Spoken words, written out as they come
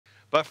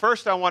But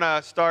first I want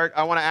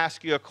to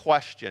ask you a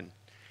question.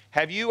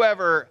 Have you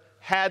ever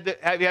have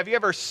you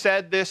ever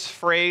said this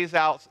phrase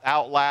out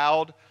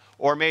loud,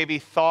 or maybe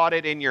thought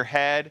it in your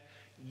head?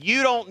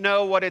 You don't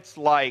know what it's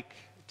like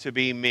to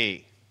be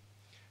me.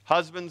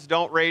 Husbands,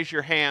 don't raise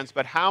your hands,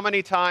 but how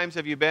many times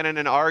have you been in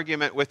an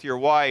argument with your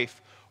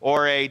wife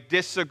or a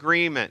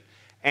disagreement,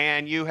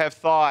 and you have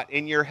thought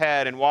in your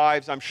head, and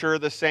wives, I'm sure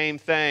the same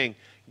thing,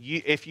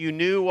 if you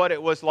knew what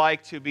it was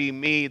like to be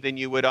me, then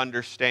you would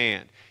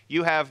understand.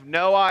 You have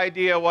no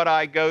idea what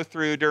I go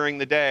through during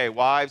the day.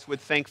 Wives would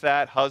think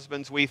that.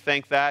 Husbands, we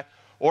think that.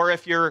 Or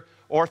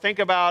think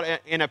about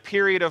in a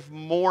period of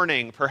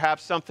mourning,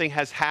 perhaps something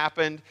has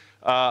happened,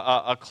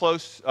 a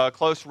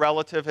close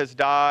relative has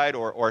died,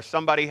 or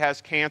somebody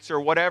has cancer,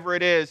 whatever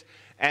it is,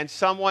 and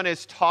someone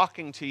is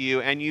talking to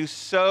you and you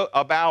so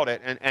about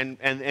it and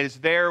is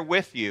there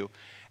with you,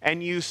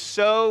 and you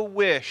so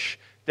wish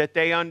that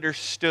they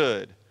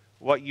understood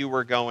what you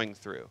were going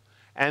through.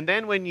 And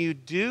then when you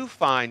do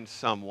find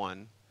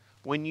someone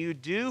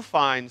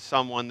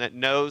that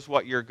knows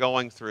what you're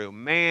going through,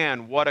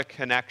 man, what a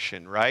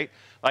connection, right?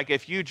 Like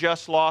if you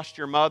just lost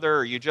your mother,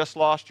 or you just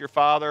lost your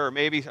father, or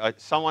maybe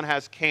someone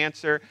has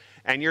cancer,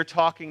 and you're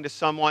talking to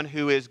someone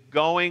who is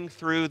going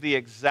through the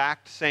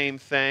exact same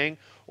thing,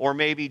 or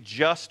maybe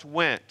just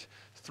went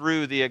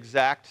through the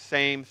exact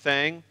same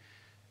thing,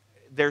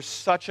 there's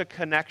such a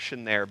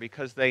connection there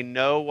because they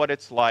know what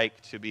it's like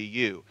to be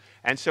you.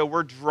 And so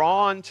we're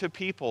drawn to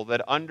people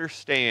that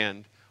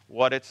understand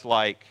what it's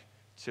like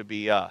to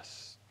be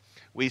us.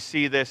 We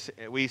see this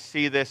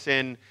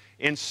in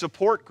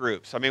support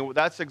groups. I mean,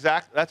 that's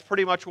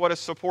pretty much what a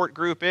support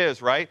group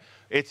is, right?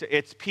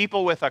 It's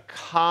people with a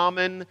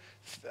common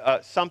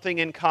something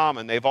in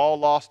common. They've all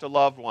lost a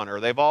loved one, or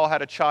they've all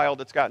had a child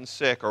that's gotten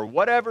sick, or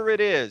whatever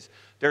it is.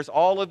 There's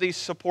all of these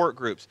support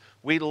groups.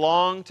 We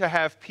long to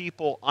have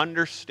people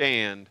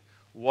understand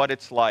what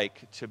it's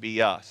like to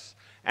be us.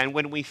 And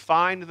when we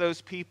find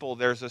those people,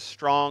 there's a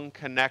strong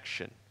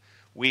connection.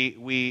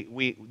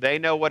 They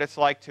know what it's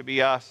like to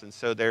be us, and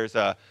so there's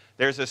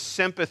a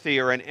sympathy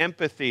or an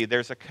empathy.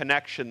 There's a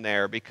connection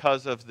there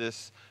because of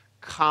this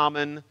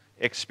common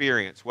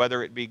experience,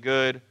 whether it be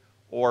good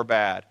or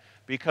bad,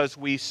 because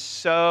we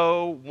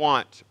so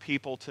want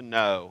people to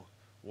know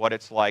what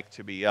it's like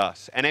to be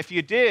us. And if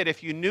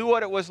you knew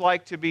what it was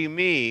like to be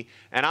me,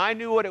 and I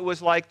knew what it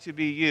was like to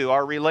be you,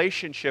 our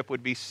relationship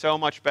would be so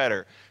much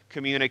better.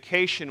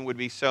 Communication would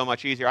be so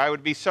much easier. I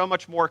would be so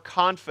much more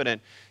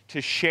confident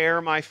to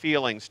share my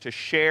feelings, to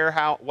share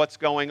what's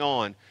going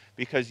on,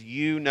 because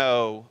you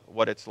know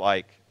what it's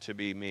like to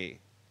be me.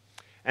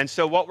 And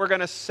so what we're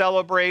going to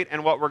celebrate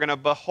and what we're going to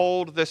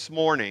behold this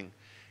morning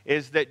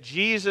is that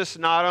Jesus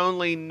not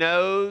only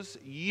knows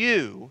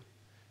you,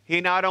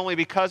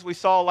 because we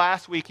saw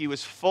last week he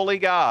was fully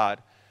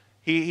God,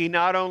 he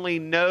not only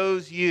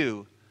knows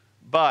you,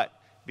 but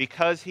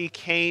because he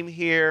came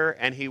here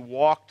and he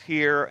walked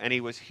here and he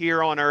was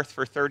here on earth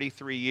for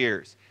 33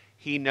 years,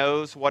 he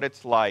knows what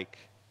it's like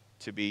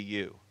to be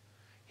you.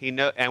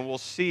 And we'll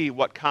see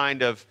what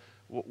kind of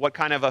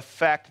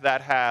effect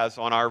that has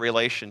on our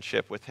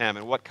relationship with him,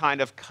 and what kind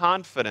of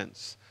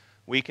confidence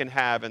we can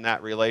have in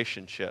that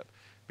relationship,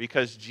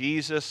 because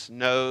Jesus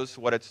knows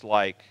what it's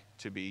like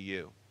to be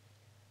you.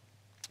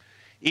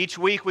 Each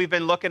week we've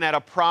been looking at a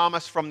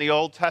promise from the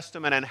Old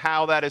Testament and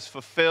how that is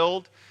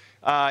fulfilled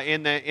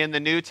in the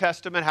New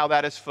Testament, how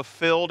that is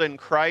fulfilled in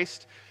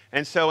Christ.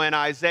 And so in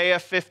Isaiah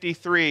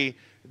 53,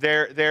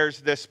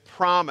 there's this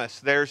promise,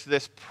 there's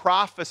this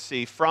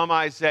prophecy from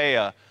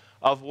Isaiah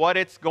of what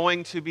it's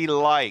going to be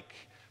like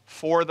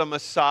for the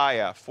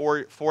Messiah,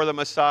 for the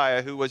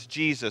Messiah who was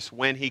Jesus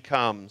when he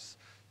comes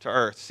to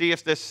earth. See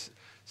if this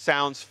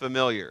sounds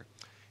familiar.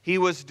 He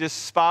was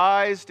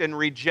despised and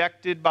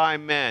rejected by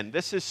men.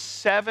 This is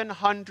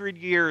 700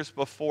 years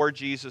before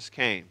Jesus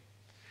came.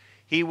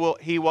 He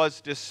was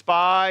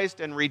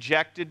despised and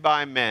rejected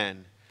by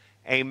men,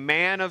 a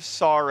man of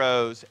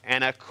sorrows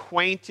and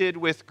acquainted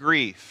with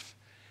grief,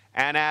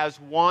 and as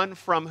one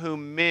from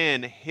whom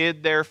men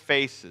hid their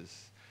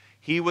faces.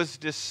 He was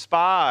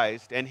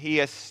despised, and he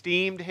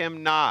esteemed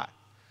him not.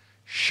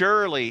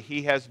 Surely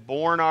he has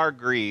borne our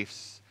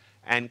griefs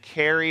and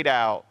carried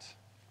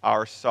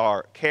our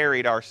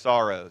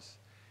sorrows.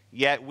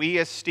 Yet we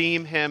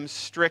esteem him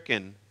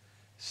stricken,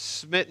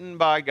 smitten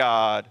by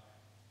God,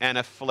 and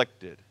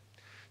afflicted.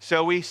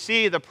 So we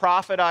see the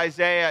prophet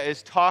Isaiah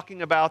is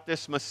talking about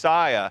this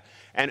Messiah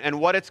and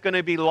what it's going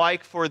to be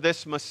like for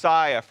this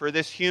Messiah, for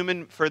this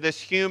human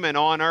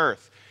on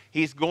earth.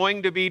 He's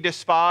going to be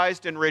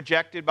despised and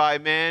rejected by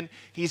men.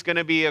 He's going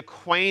to be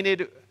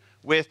acquainted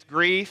with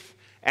grief,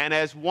 and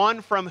as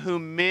one from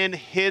whom men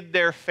hid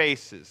their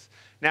faces.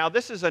 Now,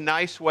 this is a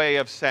nice way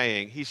of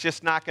saying he's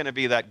just not going to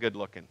be that good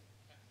looking.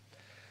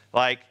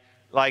 Like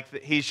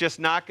he's just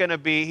not going to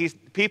be,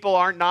 people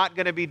are not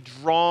going to be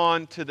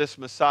drawn to this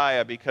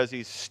Messiah because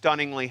he's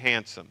stunningly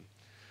handsome.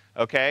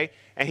 Okay?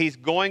 And he's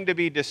going to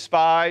be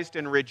despised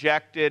and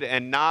rejected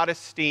and not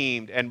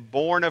esteemed and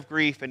born of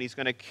grief, and he's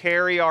going to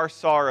carry our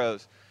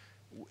sorrows.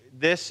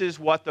 this is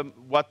what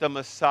the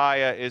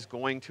Messiah is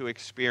going to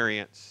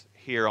experience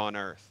here on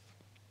earth.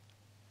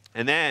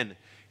 And then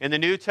in the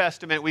New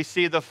Testament, we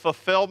see the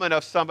fulfillment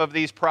of some of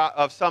this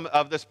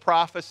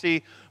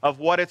prophecy of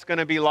what it's going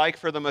to be like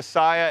for the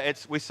Messiah.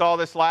 We saw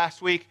this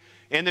last week.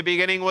 In the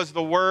beginning was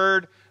the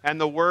Word,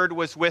 and the Word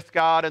was with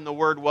God, and the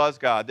Word was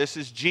God. This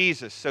is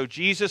Jesus. So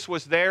Jesus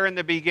was there in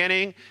the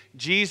beginning.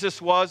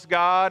 Jesus was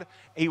God.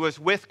 He was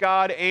with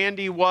God, and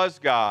He was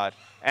God.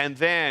 And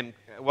then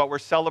what we're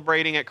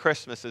celebrating at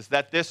Christmas is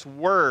that this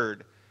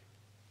Word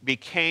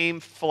became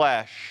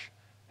flesh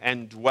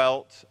and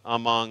dwelt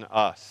among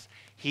us.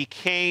 He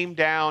came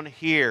down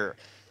here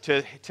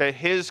to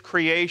His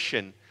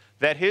creation,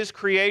 that His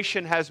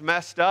creation has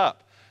messed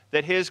up,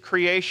 that His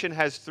creation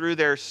has, through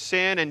their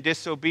sin and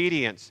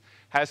disobedience,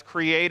 has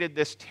created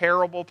this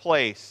terrible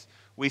place.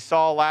 We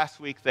saw last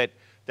week that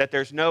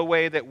there's no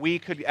way that we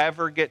could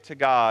ever get to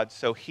God,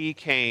 so He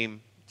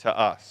came to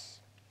us.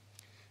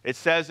 It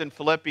says in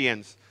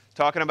Philippians,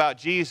 talking about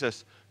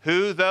Jesus,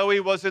 who, though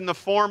He was in the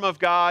form of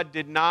God,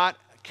 did not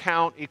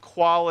count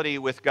equality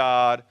with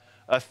God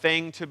a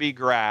thing to be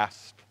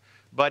grasped,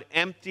 but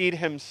emptied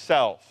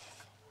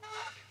Himself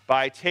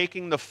by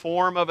taking the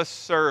form of a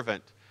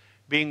servant,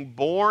 being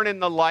born in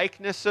the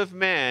likeness of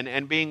men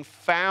and being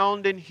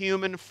found in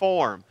human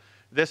form.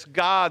 This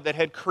God that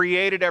had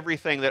created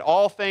everything, that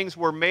all things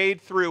were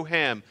made through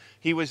Him,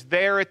 He was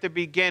there at the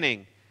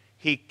beginning.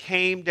 He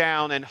came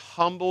down and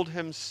humbled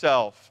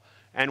Himself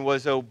and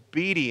was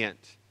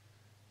obedient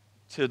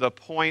to the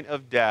point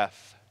of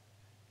death,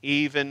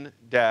 even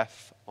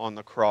death on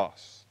the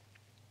cross.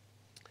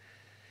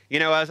 You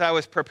know, as I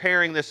was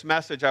preparing this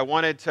message, I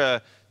wanted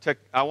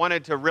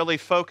to really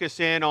focus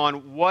in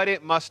on what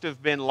it must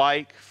have been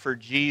like for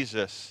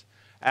Jesus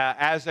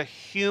as a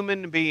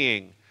human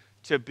being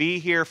to be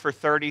here for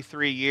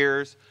 33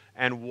 years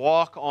and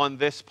walk on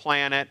this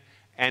planet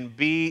and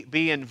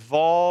be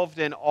involved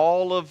in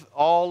all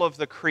of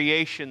the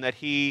creation that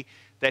he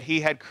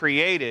had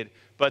created,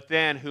 but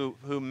then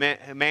who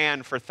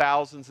man for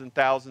thousands and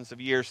thousands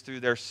of years through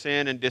their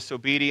sin and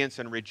disobedience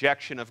and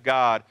rejection of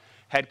God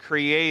had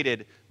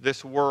created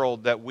this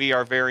world that we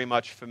are very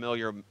much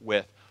familiar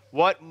with.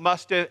 What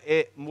must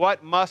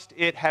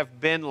it have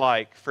been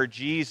like for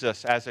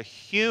Jesus as a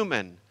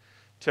human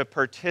to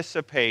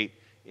participate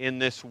in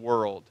this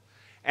world?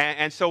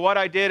 And so what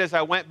I did is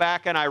I went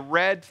back and I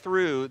read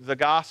through the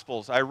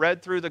Gospels. I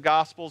read through the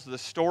Gospels, the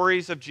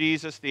stories of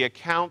Jesus, the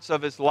accounts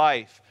of His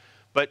life,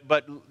 but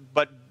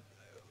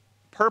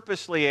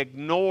purposely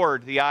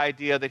ignored the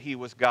idea that He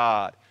was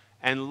God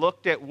and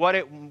looked at what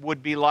it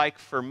would be like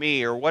for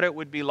me or what it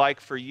would be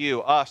like for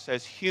you, us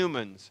as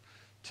humans,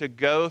 to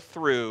go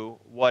through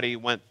what He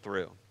went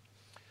through.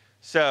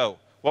 So,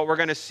 what we're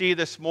going to see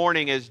this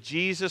morning is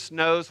Jesus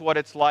knows what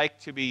it's like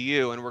to be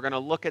you, and we're going to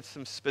look at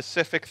some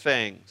specific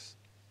things.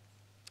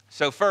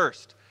 So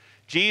first,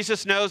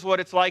 Jesus knows what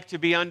it's like to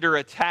be under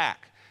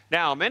attack.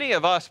 Now, many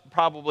of us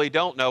probably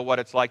don't know what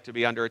it's like to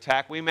be under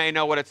attack. We may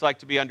know what it's like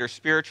to be under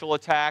spiritual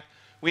attack.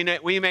 We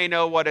may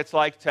know what it's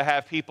like to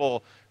have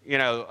people,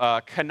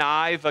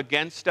 connive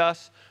against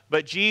us.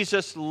 But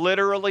Jesus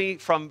literally,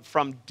 from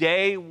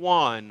day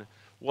one,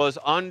 was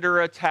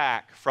under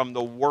attack from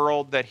the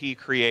world that He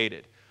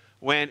created.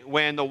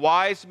 When the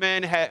wise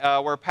men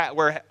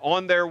were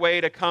on their way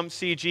to come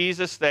see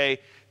Jesus, they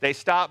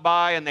stopped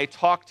by and they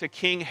talked to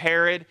King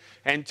Herod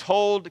and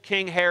told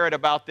King Herod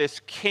about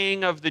this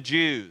king of the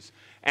Jews.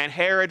 And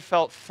Herod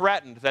felt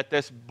threatened that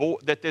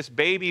this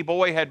baby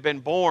boy had been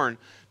born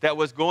that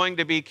was going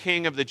to be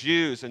king of the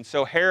Jews. And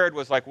so Herod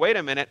was like, wait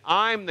a minute,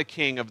 I'm the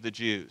king of the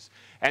Jews.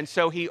 And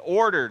so he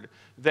ordered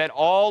that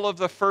all of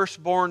the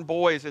firstborn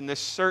boys in this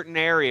certain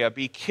area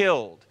be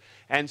killed.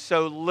 And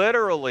so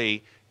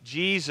literally,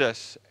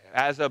 Jesus,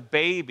 as a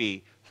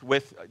baby,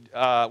 with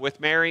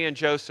Mary and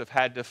Joseph,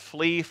 had to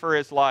flee for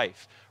his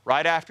life.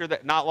 Right after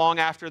that, not long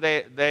after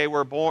they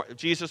were born,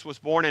 Jesus was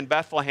born in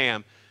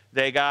Bethlehem.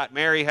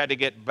 Mary had to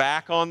get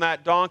back on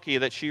that donkey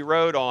that she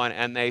rode on,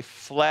 and they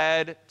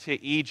fled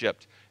to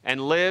Egypt and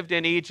lived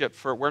in Egypt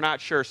for, we're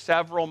not sure,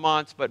 several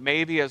months, but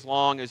maybe as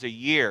long as a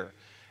year,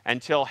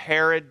 until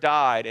Herod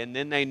died, and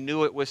then they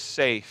knew it was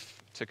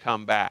safe to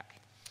come back.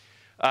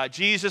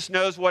 Jesus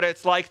knows what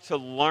it's like to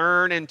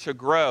learn and to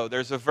grow.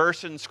 There's a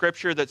verse in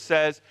Scripture that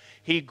says,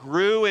 He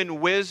grew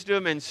in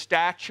wisdom and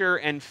stature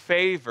and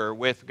favor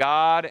with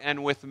God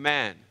and with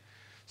men.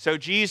 So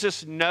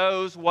Jesus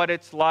knows what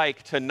it's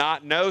like to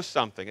not know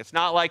something. It's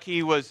not like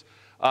He was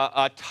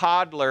a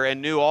toddler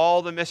and knew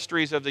all the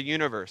mysteries of the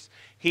universe.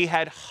 He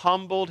had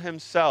humbled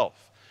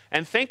Himself.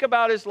 And think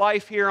about His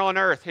life here on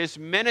earth. His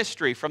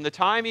ministry from the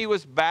time He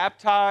was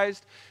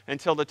baptized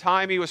until the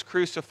time He was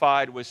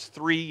crucified was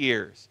 3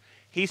 years.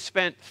 He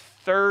spent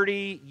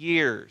 30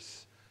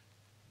 years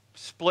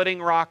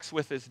splitting rocks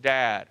with His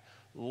dad,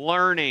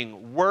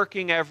 learning,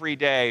 working every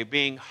day,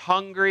 being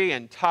hungry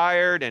and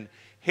tired and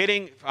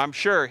hitting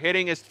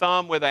his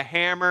thumb with a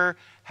hammer,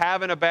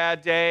 having a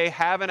bad day,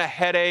 having a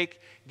headache,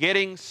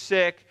 getting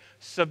sick,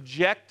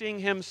 subjecting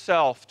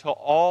Himself to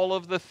all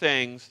of the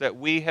things that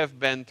we have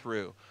been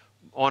through.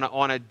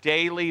 on a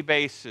daily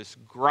basis,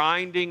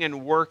 grinding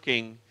and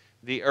working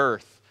the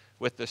earth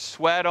with the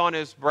sweat on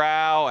his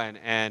brow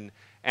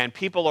and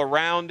people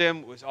around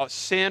him, with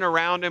sin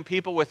around him,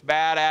 people with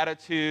bad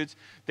attitudes.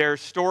 There are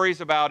stories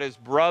about his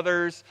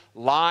brothers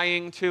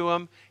lying to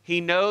him.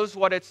 He knows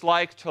what it's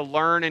like to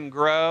learn and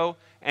grow,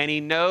 and he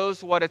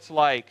knows what it's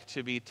like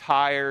to be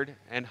tired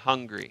and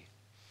hungry.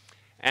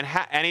 And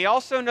he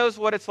also knows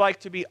what it's like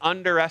to be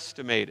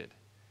underestimated.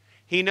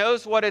 He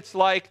knows what it's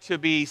like to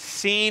be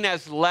seen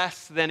as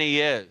less than he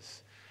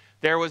is.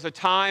 There was a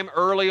time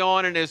early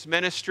on in his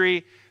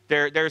ministry,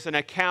 there's an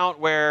account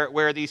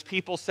where these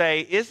people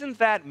say, isn't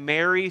that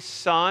Mary's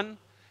son?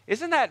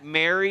 Isn't that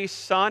Mary's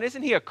son?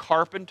 Isn't he a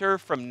carpenter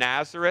from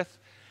Nazareth?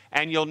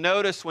 And you'll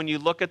notice when you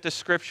look at the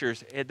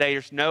scriptures,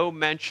 there's no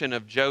mention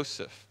of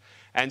Joseph.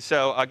 And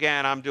so,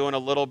 again, I'm doing a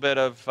little bit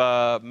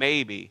of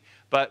maybe.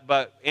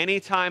 But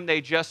anytime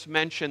they just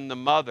mention the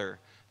mother,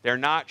 they're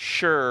not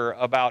sure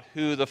about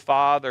who the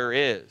father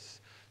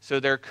is. So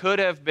there could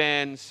have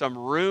been some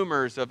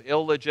rumors of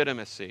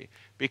illegitimacy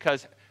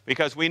because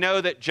we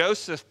know that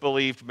Joseph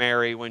believed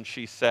Mary when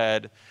she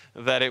said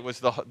that it was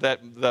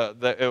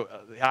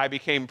I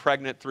became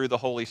pregnant through the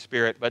Holy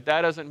Spirit. But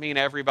that doesn't mean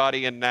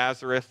everybody in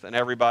Nazareth and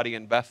everybody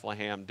in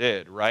Bethlehem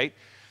did, right?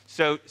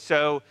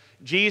 So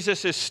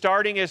Jesus is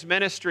starting his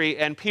ministry,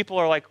 and people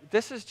are like,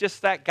 this is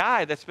just that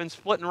guy that's been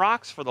splitting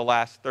rocks for the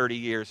last 30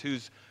 years,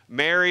 who's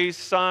Mary's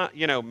son,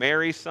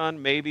 Mary's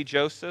son, maybe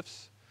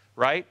Joseph's,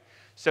 right?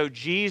 So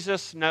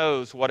Jesus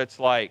knows what it's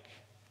like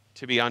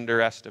to be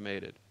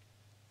underestimated.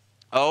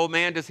 Oh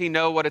man, does he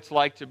know what it's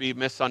like to be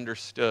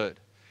misunderstood.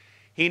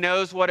 He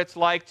knows what it's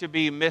like to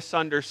be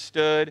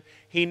misunderstood.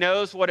 He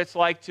knows what it's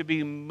like to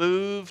be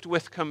moved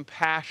with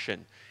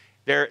compassion.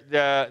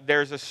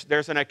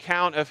 There's an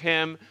account of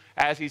him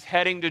as he's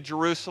heading to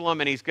Jerusalem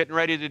and he's getting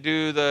ready to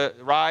do the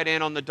ride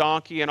in on the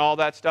donkey and all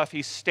that stuff.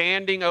 He's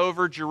standing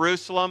over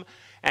Jerusalem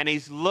and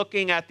he's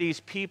looking at these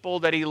people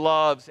that he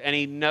loves, and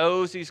he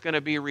knows he's going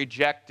to be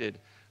rejected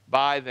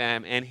by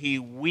them, and he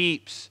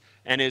weeps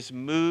and is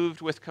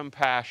moved with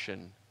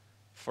compassion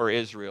for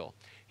Israel.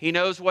 He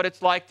knows what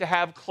it's like to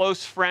have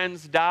close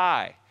friends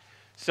die.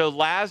 So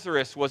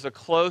Lazarus was a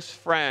close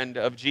friend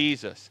of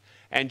Jesus.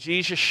 And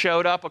Jesus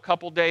showed up a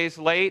couple days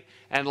late,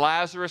 and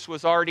Lazarus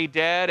was already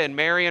dead, and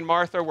Mary and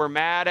Martha were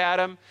mad at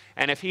him.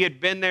 And if he had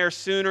been there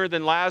sooner,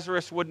 then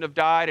Lazarus wouldn't have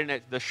died.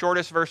 And the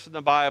shortest verse in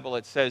the Bible,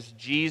 it says,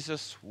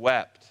 Jesus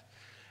wept.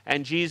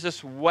 And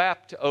Jesus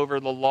wept over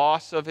the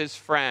loss of his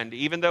friend.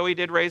 Even though he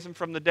did raise him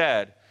from the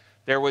dead,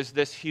 there was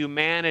this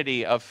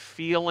humanity of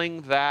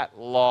feeling that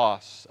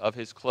loss of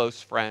his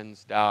close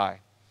friends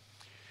die.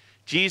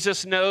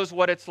 Jesus knows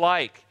what it's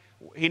like.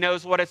 He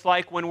knows what it's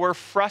like when we're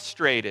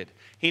frustrated.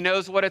 He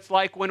knows what it's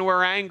like when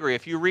we're angry.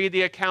 If you read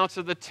the accounts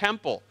of the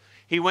temple,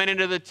 he went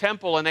into the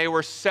temple and they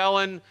were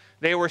selling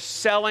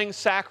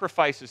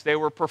sacrifices. They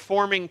were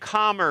performing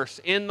commerce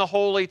in the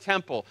holy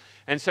temple.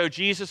 And so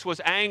Jesus was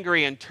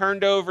angry and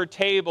turned over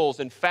tables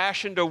and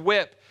fashioned a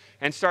whip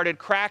and started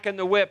cracking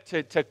the whip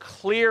to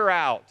clear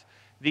out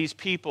these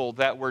people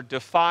that were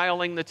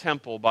defiling the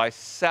temple by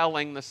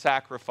selling the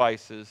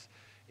sacrifices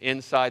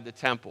inside the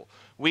temple.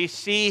 We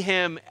see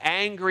him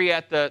angry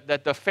at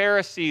the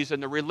Pharisees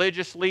and the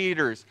religious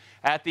leaders,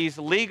 at these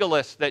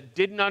legalists that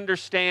didn't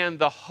understand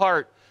the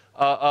heart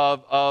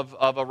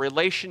of a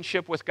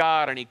relationship with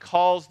God, and he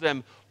calls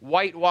them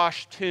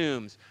whitewashed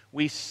tombs.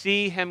 We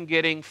see him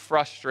getting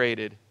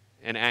frustrated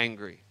and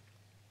angry.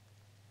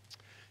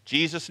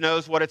 Jesus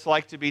knows what it's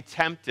like to be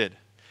tempted.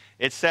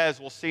 It says,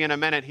 we'll see in a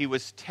minute, he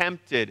was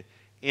tempted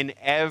in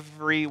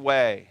every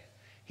way.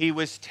 He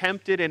was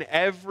tempted in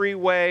every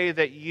way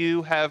that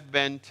you have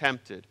been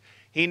tempted.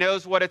 He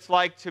knows what it's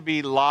like to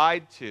be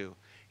lied to.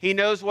 He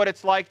knows what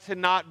it's like to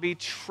not be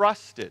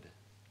trusted.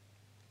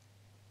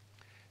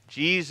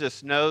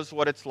 Jesus knows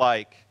what it's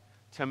like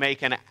to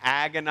make an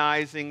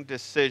agonizing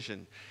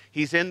decision.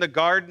 He's in the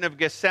Garden of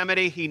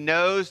Gethsemane. He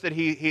knows that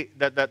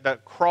that the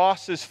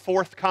cross is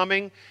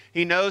forthcoming.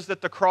 He knows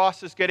that the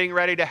cross is getting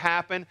ready to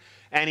happen.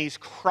 And he's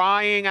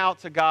crying out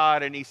to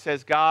God, and he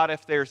says, God,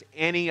 if there's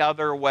any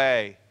other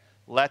way,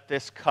 let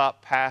this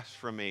cup pass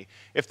from me.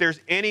 If there's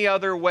any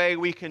other way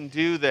we can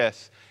do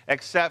this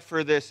except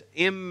for this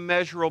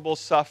immeasurable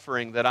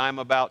suffering that I'm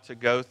about to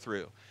go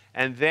through.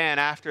 And then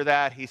after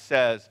that, he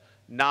says,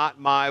 not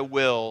my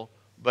will,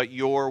 but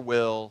your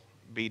will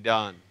be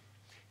done.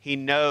 He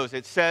knows.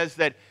 It says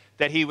that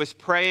he was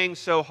praying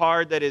so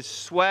hard that his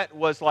sweat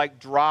was like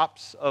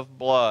drops of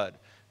blood.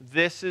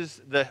 This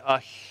is a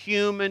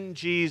human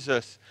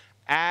Jesus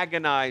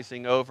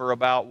agonizing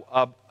about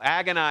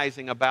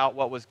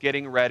what was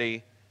getting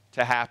ready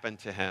to happen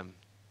to him.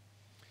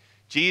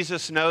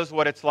 Jesus knows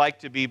what it's like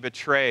to be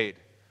betrayed.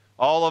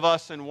 All of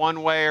us in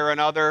one way or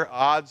another,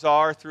 odds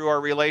are through our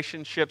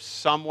relationships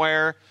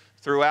somewhere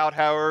throughout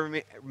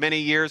however many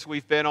years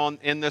we've been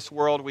in this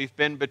world, we've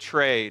been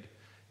betrayed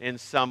in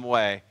some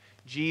way.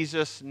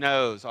 Jesus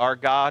knows, our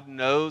God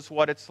knows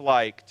what it's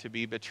like to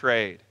be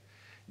betrayed.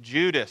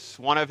 Judas,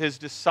 one of his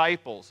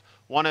disciples,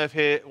 one of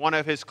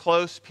his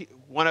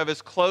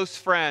close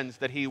friends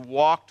that he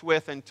walked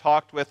with and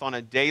talked with on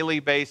a daily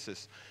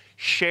basis,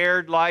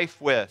 shared life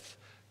with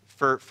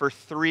for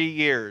 3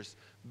 years,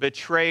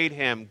 betrayed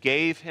him,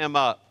 gave him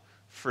up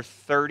for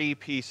 30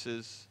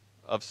 pieces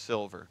of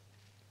silver.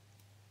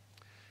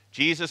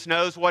 Jesus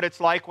knows what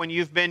it's like when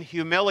you've been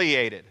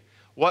humiliated.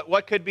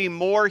 What could be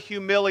more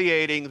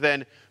humiliating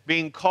than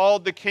being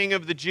called the King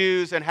of the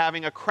Jews and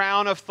having a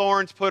crown of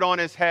thorns put on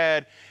his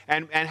head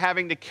and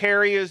having to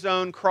carry his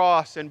own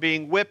cross and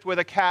being whipped with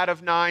a cat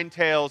of 9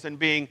 tails and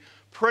being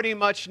pretty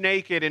much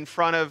naked in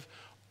front of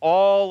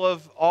all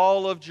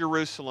of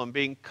Jerusalem,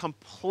 being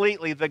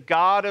completely the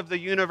God of the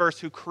universe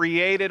who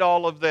created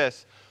all of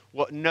this,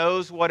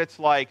 knows what it's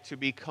like to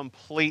be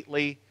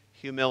completely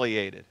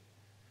humiliated.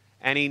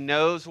 And he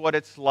knows what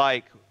it's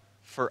like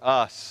for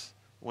us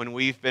when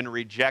we've been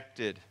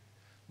rejected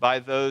by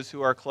those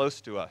who are close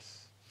to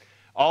us.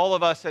 All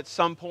of us at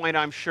some point,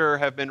 I'm sure,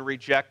 have been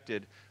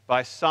rejected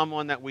by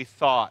someone that we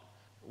thought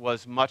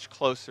was much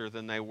closer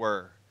than they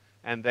were,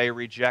 and they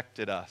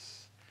rejected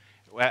us.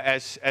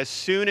 As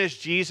soon as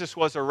Jesus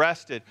was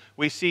arrested,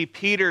 we see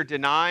Peter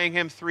denying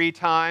him 3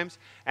 times,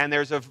 and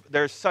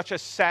there's such a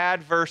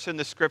sad verse in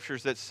the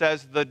Scriptures that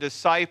says the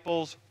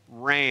disciples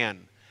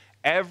ran.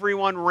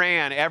 Everyone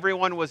ran.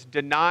 Everyone was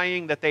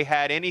denying that they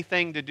had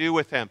anything to do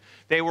with him.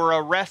 They were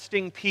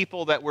arresting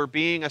people that were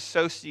being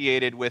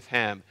associated with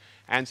him.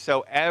 And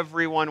so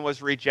everyone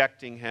was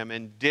rejecting him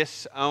and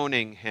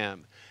disowning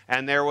him.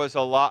 And there was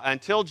a lot,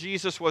 until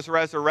Jesus was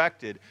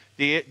resurrected,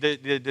 the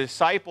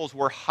disciples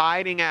were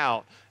hiding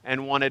out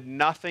and wanted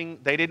nothing.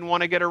 They didn't want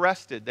to get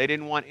arrested. They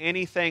didn't want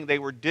anything. They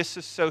were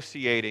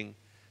disassociating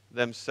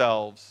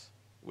themselves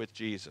with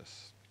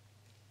Jesus.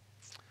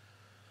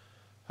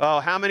 Oh,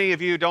 how many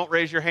of you, don't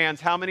raise your hands,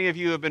 how many of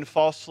you have been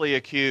falsely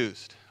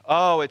accused?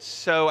 Oh, it's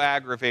so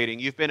aggravating.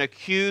 You've been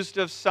accused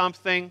of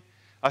something,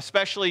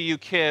 especially you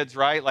kids,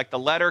 right? Like the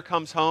letter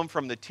comes home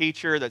from the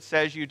teacher that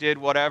says you did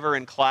whatever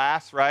in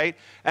class, right?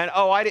 And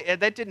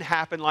that didn't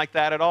happen like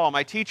that at all.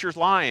 My teacher's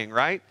lying,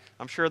 right?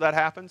 I'm sure that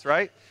happens,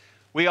 right?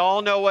 We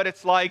all know what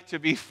it's like to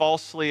be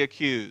falsely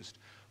accused.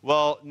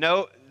 Well,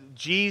 no,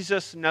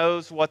 Jesus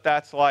knows what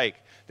that's like.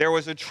 There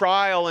was a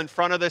trial in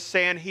front of the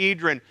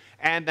Sanhedrin,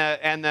 and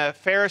the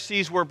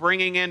Pharisees were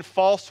bringing in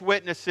false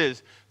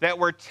witnesses that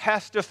were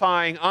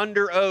testifying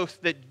under oath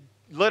that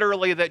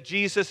literally that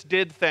Jesus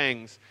did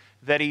things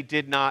that he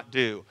did not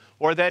do,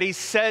 or that he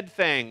said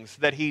things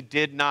that he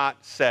did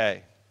not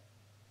say.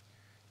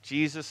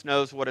 Jesus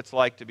knows what it's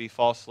like to be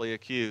falsely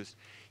accused.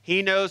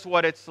 He knows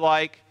what it's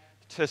like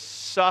to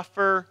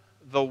suffer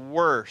the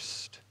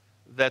worst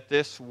that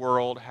this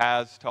world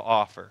has to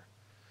offer.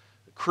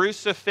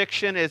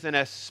 Crucifixion is an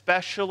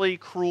especially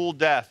cruel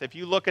death. If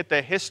you look at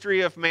the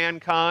history of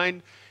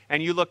mankind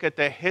and you look at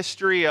the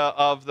history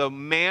of the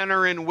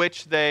manner in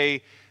which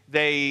they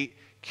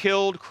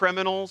killed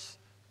criminals,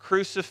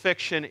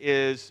 crucifixion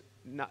is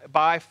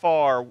by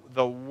far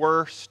the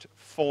worst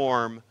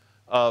form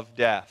of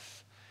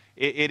death.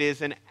 It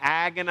is an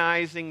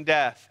agonizing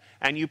death.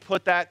 And you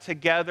put that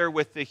together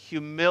with the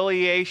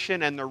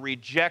humiliation and the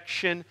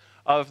rejection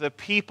of the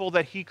people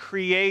that he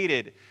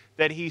created,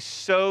 that he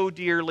so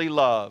dearly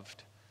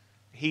loved.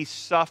 He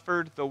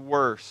suffered the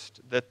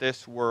worst that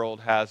this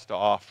world has to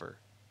offer.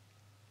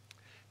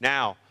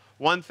 Now,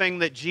 one thing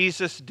that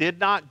Jesus did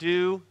not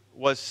do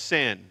was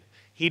sin.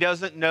 He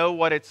doesn't know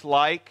what it's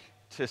like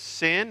to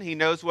sin. He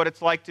knows what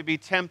it's like to be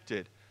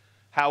tempted.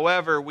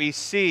 However, we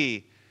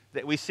see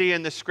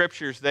in the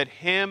Scriptures that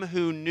him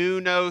who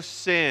knew no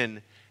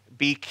sin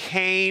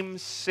became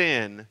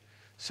sin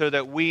so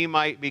that we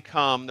might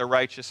become the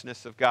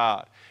righteousness of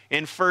God.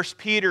 In 1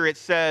 Peter, it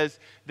says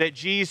that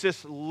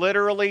Jesus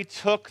literally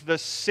took the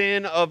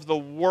sin of the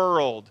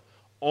world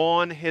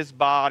on his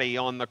body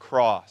on the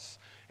cross.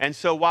 And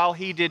so while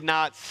he did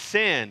not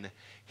sin,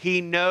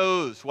 he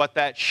knows what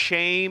that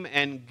shame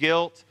and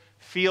guilt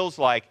feels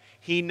like.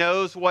 He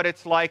knows what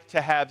it's like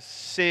to have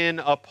sin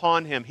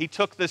upon him. He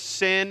took the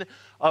sin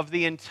of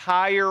the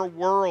entire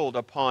world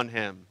upon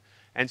him.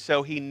 And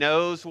so he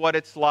knows what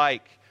it's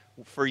like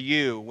for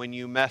you when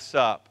you mess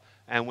up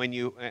and when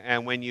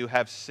you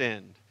have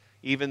sinned,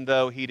 even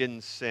though he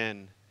didn't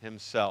sin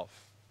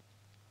himself.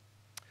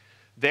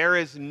 There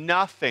is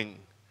nothing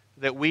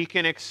that we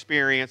can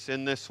experience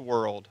in this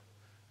world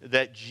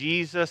that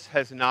Jesus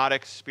has not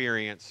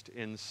experienced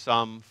in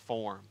some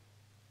form.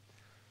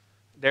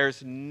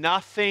 There's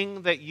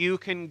nothing that you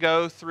can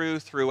go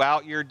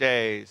throughout your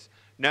days,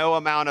 no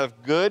amount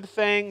of good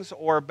things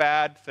or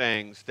bad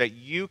things that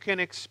you can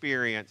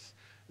experience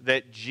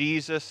that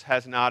Jesus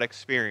has not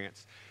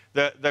experienced.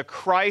 The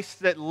Christ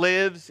that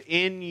lives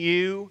in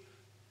you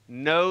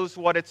knows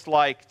what it's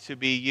like to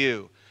be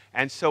you.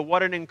 And so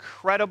what an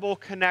incredible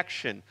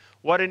connection.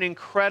 What an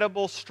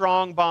incredible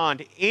strong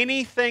bond.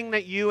 Anything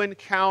that you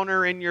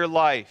encounter in your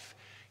life,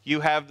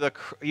 you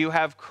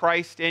have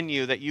Christ in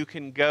you that you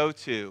can go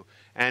to.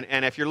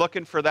 And if you're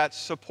looking for that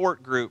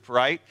support group,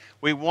 right?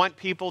 We want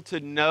people to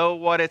know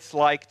what it's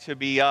like to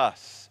be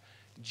us.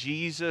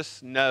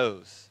 Jesus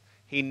knows.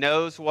 He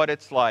knows what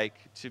it's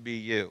like to be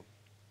you.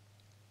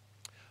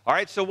 All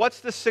right, so what's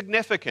the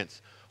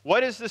significance?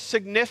 What is the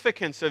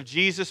significance of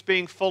Jesus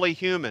being fully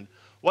human?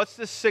 What's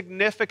the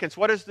significance?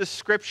 What does the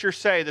Scripture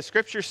say? The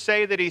Scriptures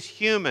say that he's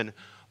human,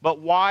 but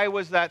why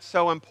was that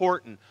so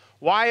important?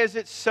 Why is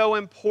it so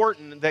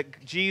important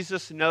that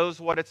Jesus knows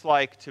what it's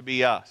like to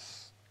be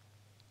us?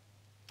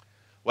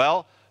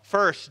 Well,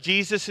 first,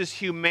 Jesus'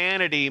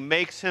 humanity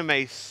makes him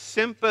a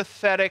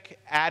sympathetic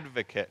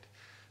advocate.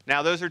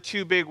 Now, those are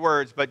two big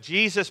words, but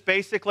Jesus,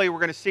 basically, we're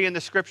going to see in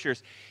the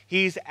Scriptures,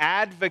 he's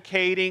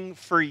advocating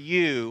for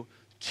you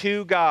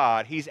to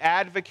God. He's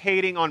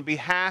advocating on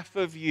behalf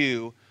of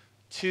you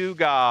to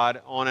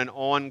God on an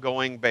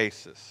ongoing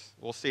basis.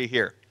 We'll see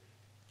here.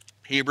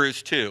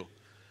 Hebrews 2.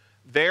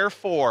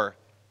 Therefore,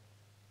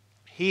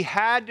 he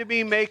had to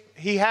be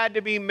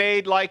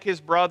made like his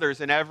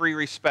brothers in every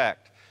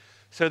respect,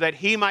 so that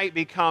he might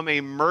become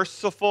a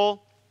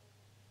merciful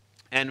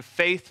and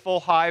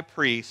faithful high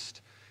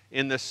priest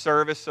in the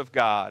service of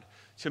God,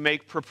 to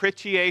make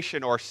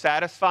propitiation or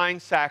satisfying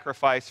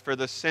sacrifice for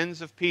the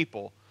sins of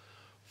people.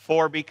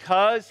 For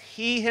because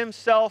he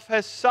himself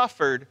has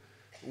suffered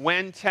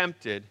when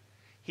tempted,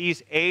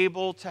 he's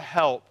able to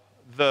help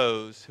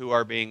those who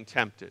are being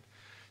tempted.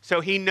 So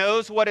he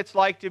knows what it's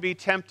like to be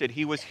tempted.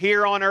 He was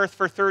here on earth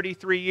for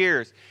 33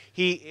 years.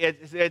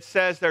 It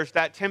says there's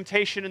that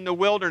temptation in the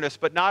wilderness,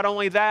 but not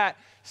only that,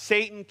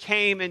 Satan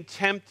came and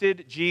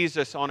tempted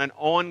Jesus on an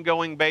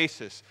ongoing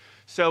basis.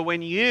 So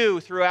when you,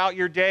 throughout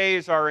your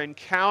days, are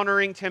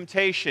encountering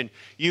temptation,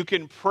 you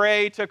can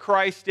pray to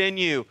Christ in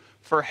you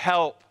for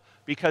help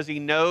because he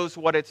knows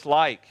what it's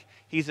like.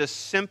 He's a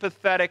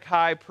sympathetic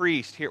high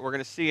priest. Here, we're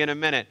going to see in a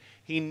minute.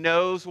 He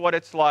knows what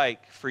it's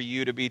like for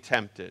you to be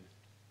tempted.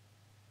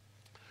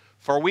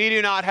 For we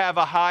do not have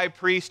a high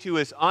priest who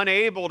is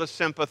unable to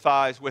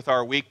sympathize with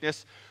our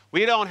weakness.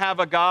 We don't have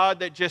a God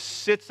that just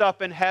sits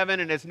up in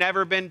heaven and has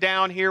never been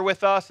down here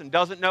with us and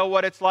doesn't know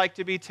what it's like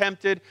to be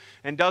tempted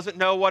and doesn't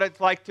know what it's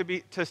like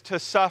to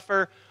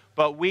suffer.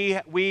 But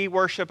we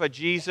worship a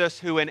Jesus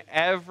who in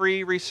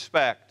every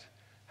respect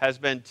has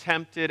been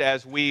tempted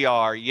as we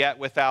are, yet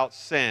without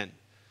sin.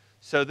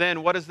 So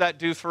then what does that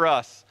do for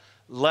us?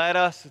 Let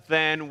us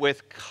then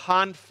with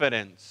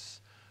confidence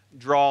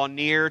draw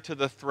near to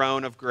the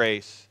throne of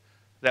grace,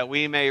 that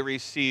we may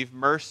receive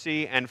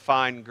mercy and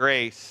find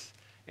grace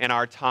in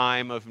our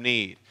time of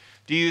need.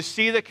 Do you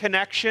see the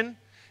connection?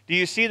 Do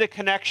you see the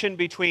connection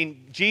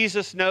between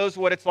Jesus knows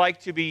what it's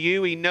like to be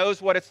you, he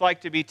knows what it's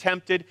like to be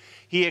tempted,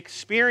 he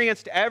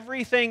experienced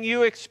everything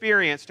you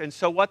experienced, and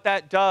so what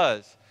that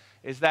does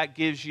is that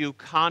gives you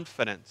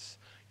confidence.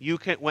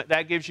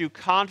 That gives you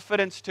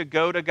confidence to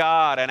go to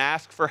God and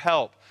ask for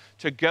help,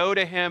 to go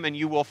to him, and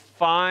you will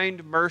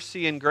find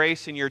mercy and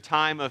grace in your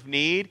time of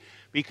need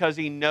because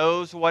he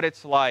knows what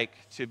it's like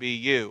to be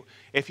you.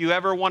 If you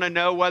ever want to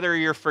know whether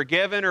you're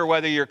forgiven or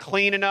whether you're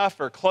clean enough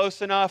or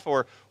close enough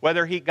or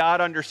whether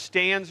God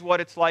understands what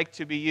it's like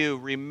to be you,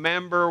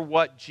 remember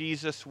what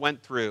Jesus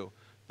went through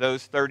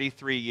those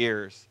 33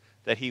 years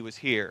that he was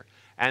here.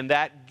 And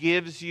that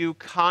gives you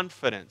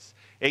confidence.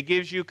 It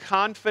gives you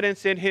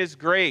confidence in his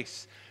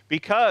grace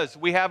because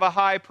we have a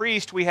high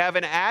priest, we have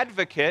an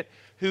advocate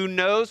who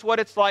knows what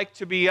it's like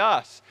to be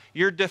us.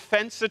 Your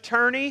defense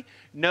attorney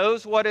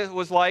knows what it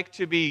was like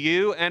to be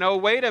you. And oh,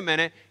 wait a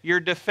minute, your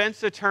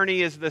defense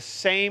attorney is the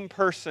same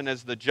person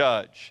as the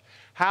judge.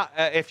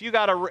 If you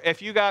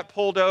got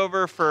pulled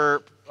over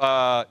for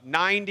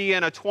 90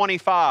 and a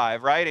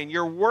 25, right, and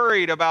you're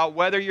worried about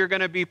whether you're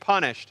going to be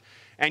punished,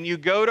 and you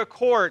go to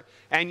court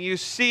and you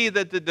see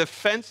that the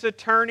defense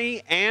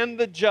attorney and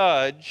the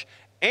judge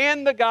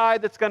and the guy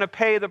that's going to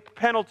pay the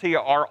penalty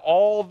are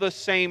all the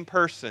same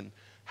person,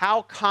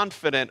 how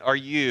confident are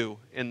you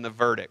in the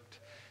verdict?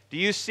 Do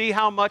you see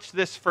how much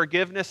this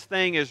forgiveness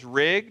thing is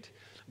rigged?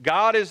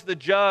 God is the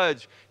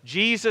judge.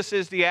 Jesus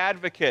is the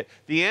advocate.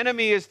 The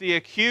enemy is the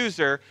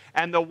accuser.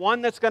 And the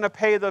one that's going to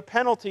pay the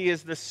penalty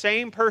is the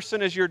same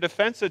person as your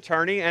defense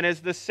attorney and is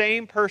the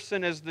same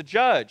person as the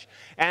judge.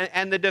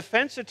 And the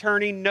defense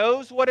attorney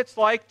knows what it's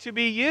like to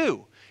be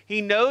you. He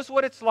knows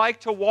what it's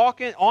like to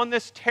walk on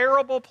this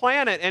terrible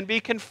planet and be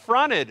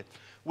confronted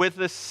with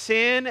the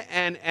sin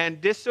and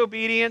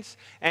disobedience,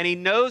 and he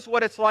knows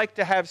what it's like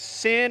to have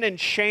sin and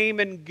shame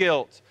and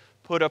guilt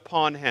put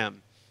upon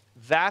him.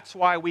 That's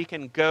why we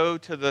can go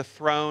to the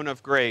throne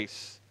of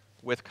grace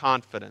with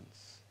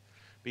confidence,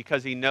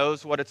 because he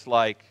knows what it's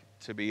like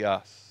to be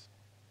us.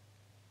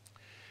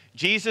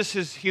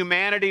 Jesus'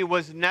 humanity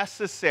was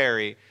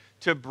necessary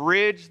to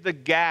bridge the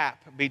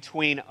gap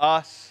between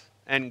us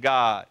and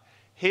God.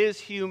 His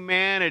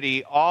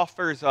humanity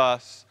offers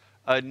us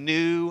a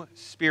new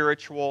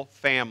spiritual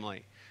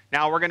family.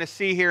 Now we're going to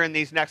see here in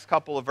these next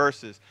couple of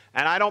verses,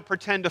 and I don't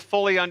pretend to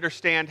fully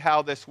understand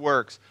how this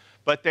works,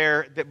 but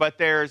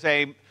there's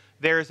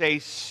a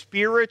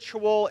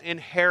spiritual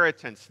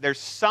inheritance. There's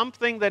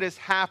something that is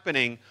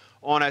happening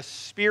on a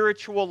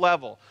spiritual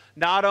level.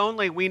 Not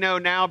only, we know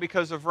now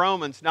because of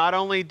Romans, not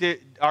only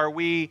are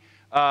we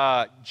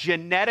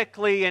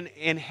genetically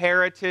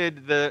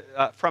inherited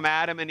from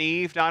Adam and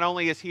Eve. Not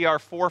only is he our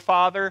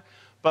forefather,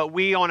 but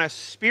we on a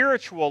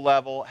spiritual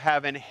level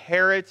have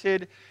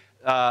inherited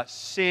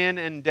sin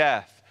and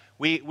death.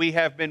 We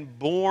have been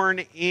born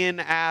in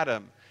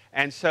Adam.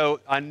 And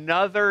so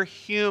another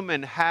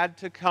human had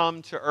to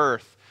come to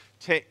earth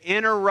to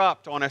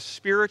interrupt on a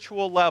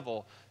spiritual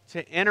level,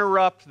 to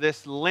interrupt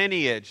this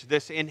lineage,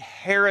 this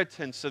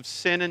inheritance of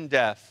sin and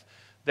death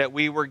that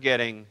we were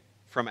getting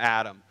from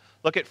Adam.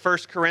 Look at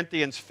 1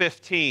 Corinthians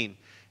 15.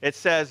 It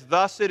says,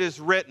 "Thus it is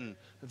written,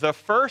 the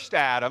first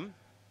Adam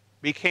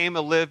became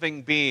a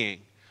living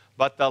being,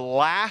 but the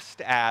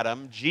last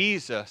Adam,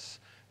 Jesus,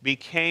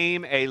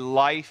 became a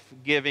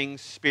life-giving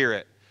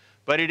spirit.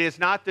 But it is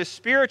not the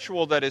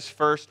spiritual that is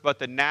first, but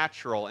the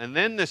natural, and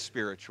then the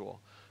spiritual.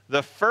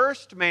 The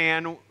first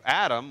man,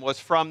 Adam, was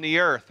from the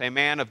earth, a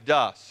man of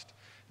dust.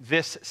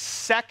 This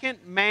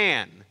second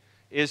man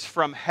is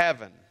from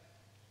heaven.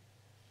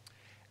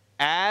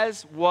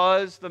 As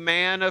was the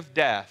man of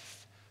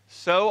death,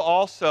 so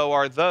also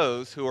are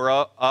those who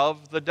are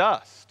of the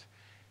dust.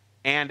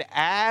 And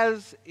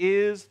as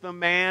is the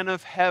man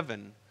of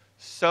heaven,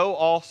 so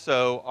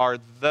also are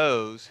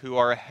those who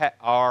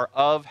are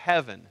of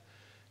heaven.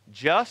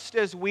 Just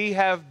as we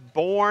have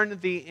borne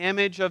the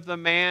image of the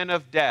man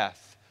of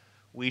death,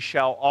 we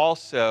shall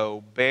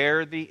also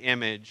bear the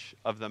image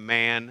of the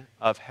man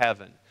of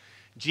heaven."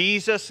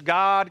 Jesus,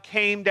 God,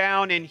 came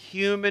down in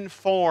human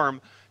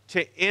form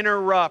to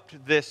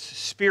interrupt this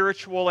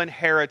spiritual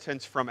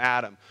inheritance from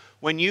Adam.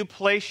 When you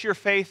place your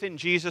faith in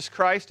Jesus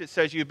Christ, it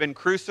says you've been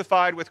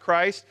crucified with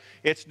Christ.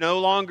 It's no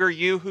longer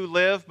you who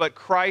live, but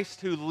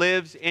Christ who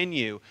lives in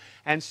you.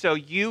 And so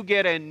you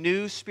get a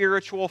new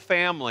spiritual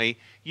family.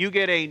 You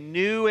get a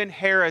new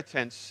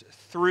inheritance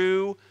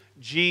through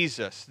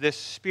Jesus. This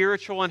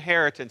spiritual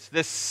inheritance,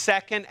 this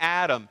second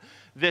Adam,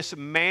 this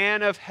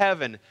man of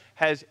heaven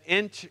has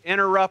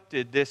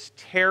interrupted this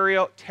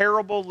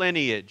terrible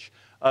lineage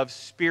of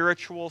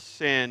spiritual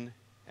sin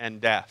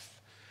and death.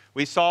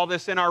 We saw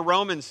this in our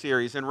Romans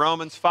series, in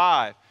Romans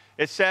 5.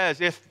 It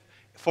says, if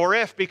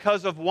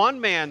because of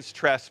one man's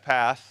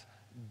trespass,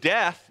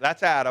 death,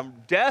 that's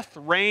Adam, death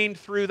reigned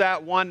through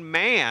that one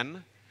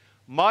man,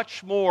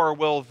 much more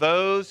will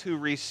those who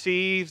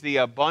receive the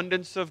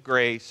abundance of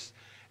grace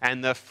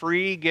and the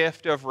free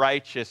gift of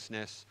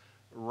righteousness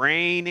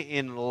reign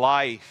in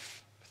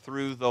life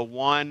through the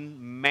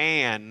one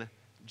man,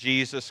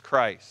 Jesus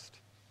Christ.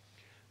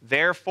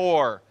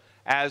 Therefore,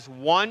 as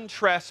one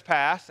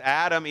trespass,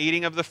 Adam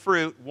eating of the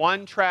fruit,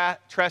 one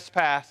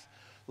trespass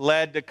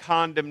led to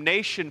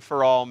condemnation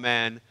for all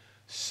men,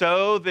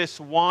 so this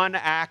one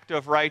act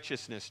of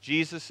righteousness,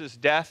 Jesus'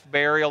 death,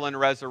 burial, and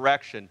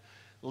resurrection,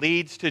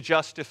 leads to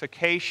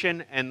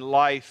justification and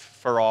life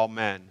for all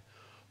men.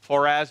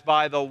 For as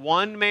by the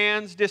one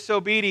man's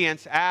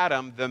disobedience,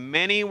 Adam, the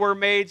many were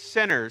made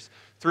sinners.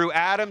 Through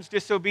Adam's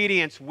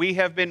disobedience, we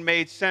have been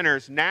made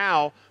sinners.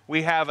 Now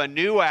we have a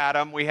new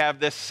Adam. We have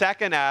this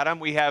second Adam.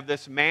 We have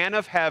this man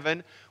of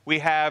heaven. We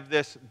have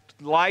this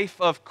life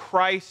of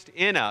Christ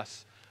in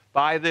us.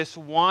 By this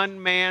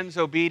one man's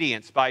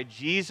obedience, by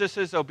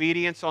Jesus'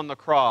 obedience on the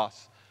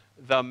cross,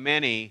 the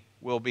many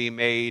will be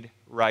made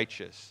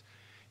righteous.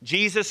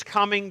 Jesus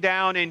coming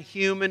down in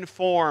human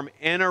form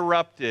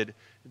interrupted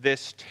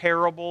this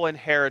terrible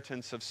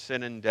inheritance of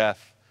sin and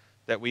death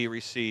that we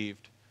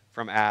received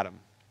from Adam.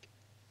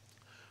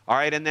 All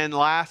right, and then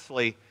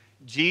lastly,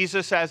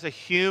 Jesus as a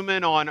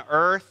human on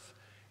earth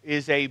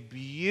is a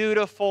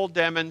beautiful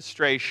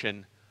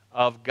demonstration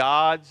of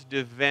God's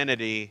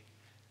divinity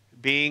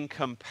being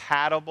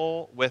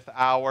compatible with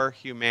our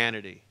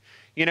humanity.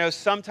 You know,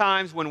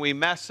 sometimes when we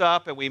mess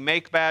up and we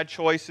make bad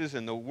choices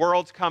and the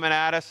world's coming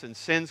at us and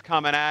sin's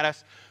coming at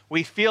us,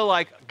 we feel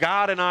like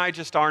God and I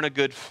just aren't a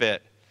good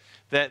fit.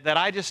 That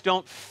I just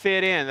don't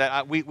fit in.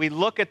 We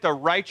look at the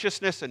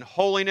righteousness and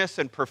holiness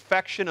and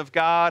perfection of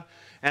God,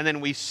 and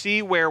then we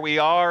see where we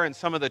are and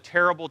some of the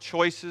terrible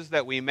choices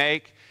that we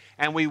make,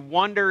 and we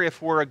wonder if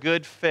we're a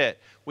good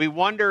fit. We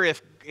wonder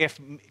if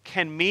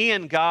can me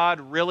and God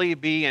really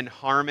be in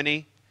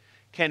harmony?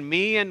 Can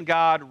me and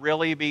God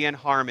really be in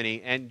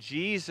harmony? And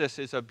Jesus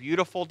is a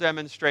beautiful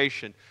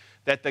demonstration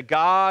that the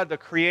God, the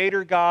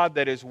Creator God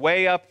that is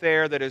way up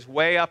there, that is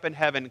way up in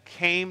heaven,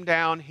 came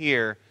down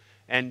here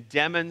and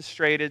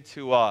demonstrated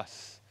to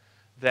us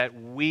that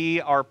we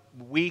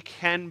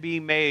can be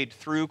made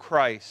through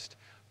Christ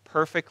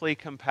perfectly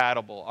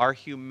compatible. Our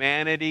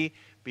humanity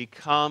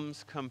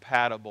becomes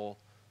compatible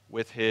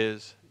with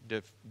His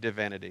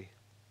divinity.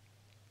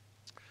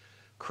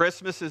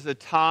 Christmas is a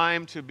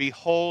time to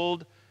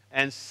behold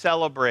and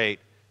celebrate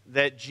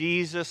that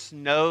Jesus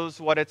knows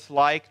what it's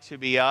like to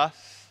be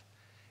us,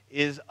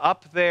 is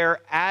up there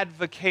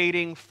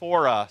advocating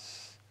for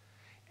us,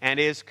 and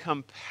is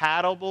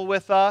compatible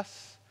with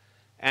us,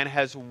 and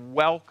has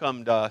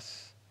welcomed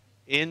us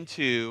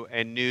into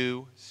a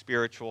new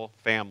spiritual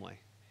family.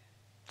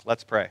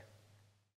 Let's pray.